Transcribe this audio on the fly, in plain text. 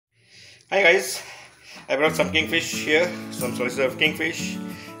Hi guys, I brought some kingfish here, some slices of kingfish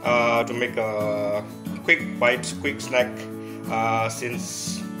to make a quick bite, quick snack.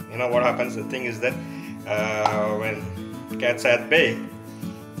 Since you know what happens, the thing is that when cats are at bay,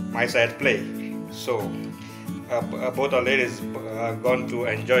 mice are at play. So both our ladies are going to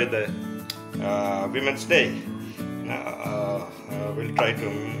enjoy the Women's Day. We'll try to,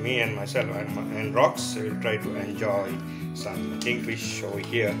 me and myself and Rox, will try to enjoy some kingfish over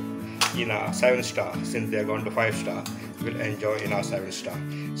here in a 7-star. Since they are going to 5-star, we'll enjoy in our 7-star.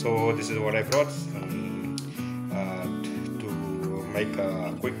 So this is what I brought to make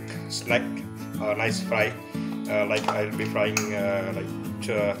a quick snack, a nice fry. Like I'll be frying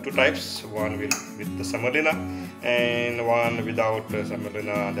two types. One will with the semolina and one without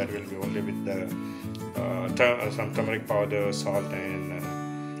semolina. That will be only with the some turmeric powder, salt, and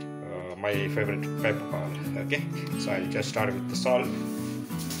my favorite pepper powder. Okay, so I'll just start with the salt.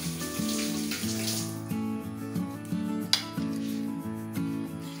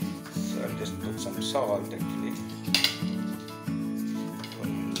 So I'll just put some salt actually. Put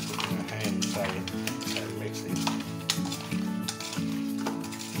my hand inside. I'll mix it.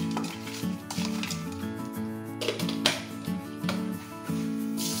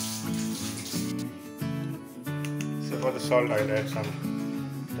 So for the salt, I'll add some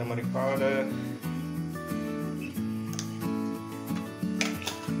turmeric powder and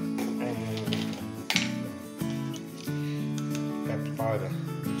pepper powder,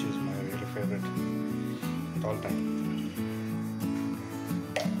 which is my really favorite at all time.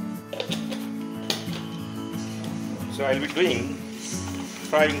 So I'll be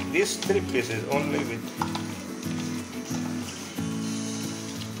frying these 3 pieces only with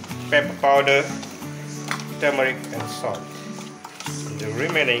pepper powder, turmeric and salt. The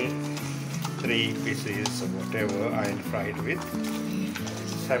remaining 3 pieces or whatever I'll fry it with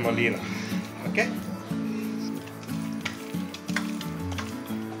semolina. Okay.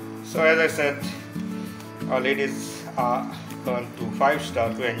 So as I said, our ladies are going to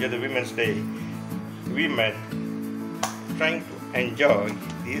 5-star to enjoy the Women's Day. Women trying to enjoy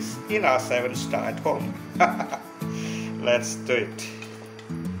this in our 7-star at home. Let's do it.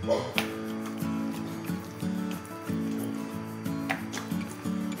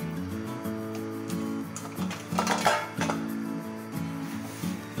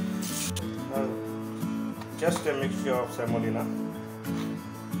 Just a mixture of semolina,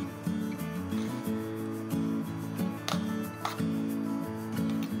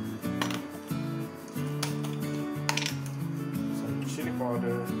 some chili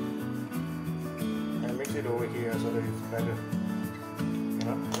powder. I mix it over here so that it's better, you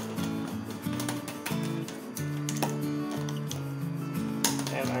know.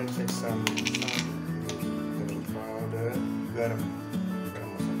 And I'll take some powder, garam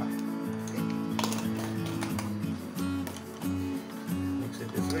masala.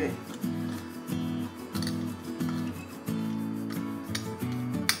 This way.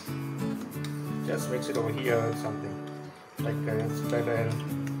 Just mix it over here, something like it's better and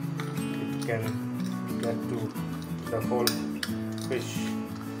it can get to the whole fish.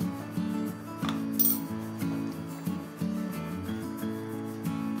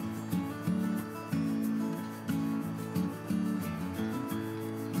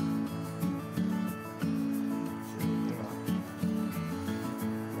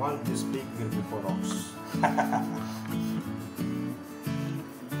 One this big will be for rocks.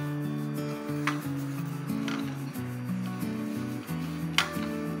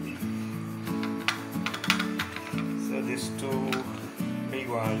 So these 2 big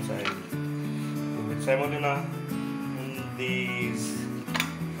ones I do with semolina, and these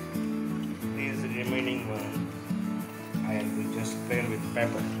remaining one I will just plain with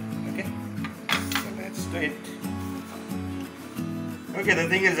pepper. Okay, so let's do it. Okay, the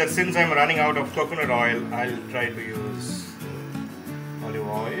thing is that since I'm running out of coconut oil, I'll try to use olive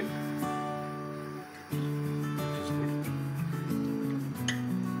oil.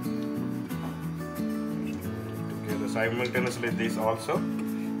 Together simultaneously this also.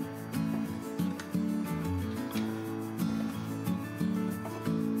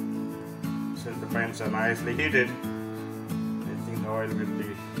 Since the pans are nicely heated, I think the oil will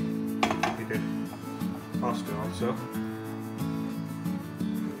be heated faster also.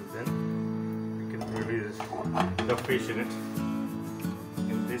 Release the fish in it.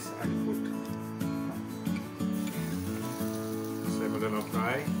 In this I'll put semolina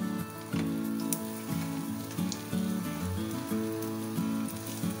fry.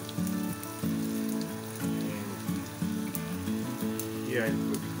 And here I'll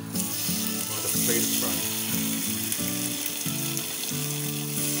put for the plain fry.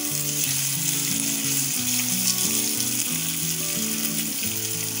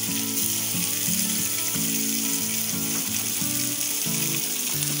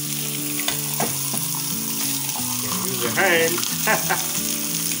 And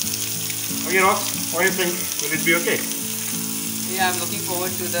okay, Ross, what do you think? Will it be okay? Yeah, I'm looking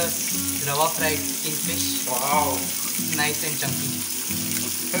forward to the Rawa fried kingfish. Wow. Nice and chunky.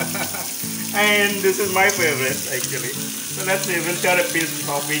 And this is my favorite actually. So let's see, we'll share a piece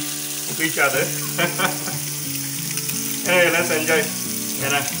of each other. Anyway, let's enjoy.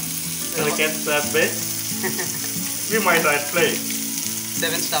 So the cat's bed. We might start play.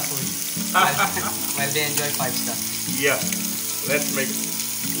 7-star food. While they enjoy 5-star. Yeah. Let's make it.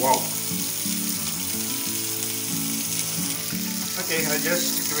 Wow. Okay, I'll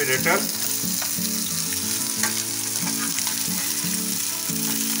just give it a turn.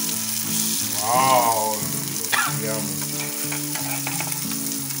 Wow. Yum.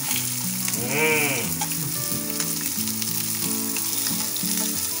 Mmm.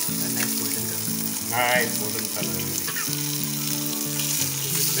 A nice golden color. Nice golden color.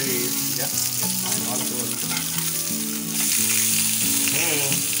 Please. Yeah. And also.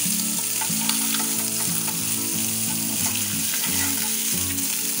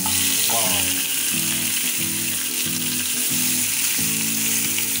 Wow.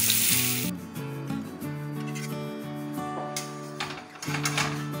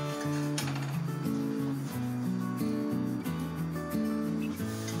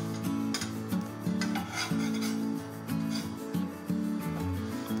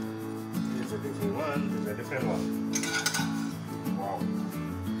 There's a different one. There's a different one. Wow.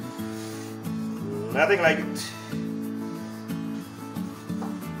 Nothing like it.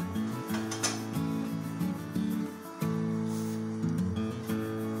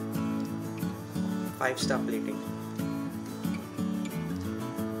 Five-star plating.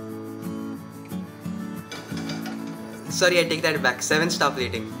 Sorry, I take that back. 7-star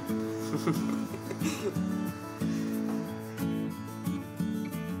plating.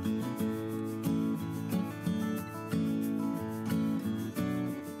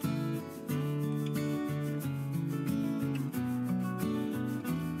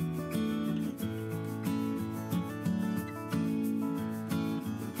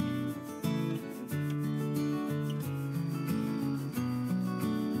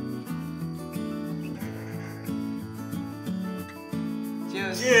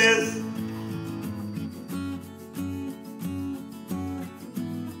 Cheers!